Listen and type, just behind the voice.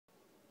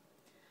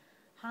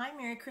Hi,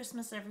 Merry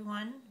Christmas,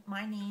 everyone.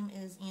 My name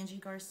is Angie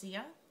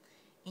Garcia,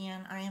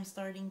 and I am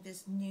starting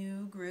this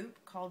new group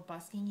called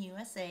Busking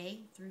USA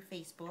through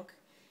Facebook.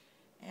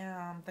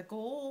 The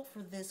goal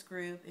for this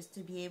group is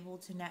to be able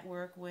to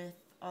network with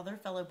other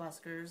fellow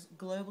buskers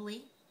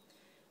globally.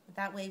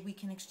 That way, we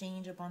can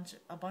exchange a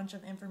bunch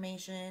of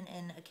information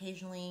and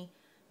occasionally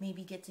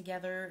maybe get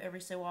together every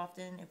so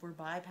often if we're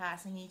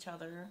bypassing each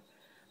other.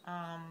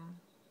 Um,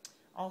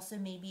 Also,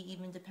 maybe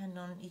even depend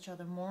on each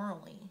other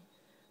morally.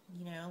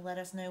 Let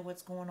us know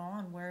what's going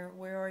on. Where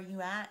are you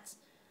at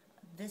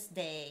this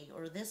day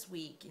or this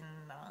week?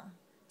 And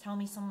tell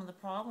me some of the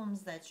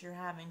problems that you're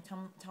having.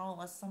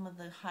 Tell us some of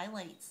the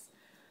highlights.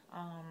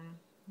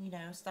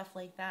 Stuff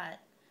like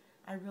that.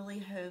 I really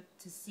hope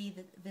to see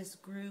this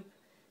group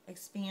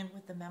expand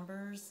with the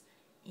members,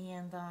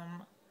 and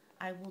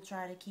I will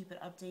try to keep it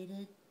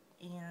updated.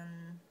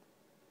 And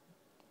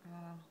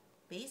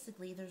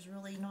basically, there's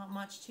really not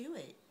much to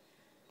it.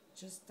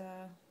 Just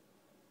all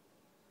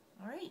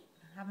right.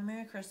 Have a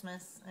Merry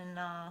Christmas and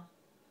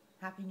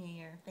Happy New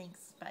Year.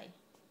 Thanks. Bye.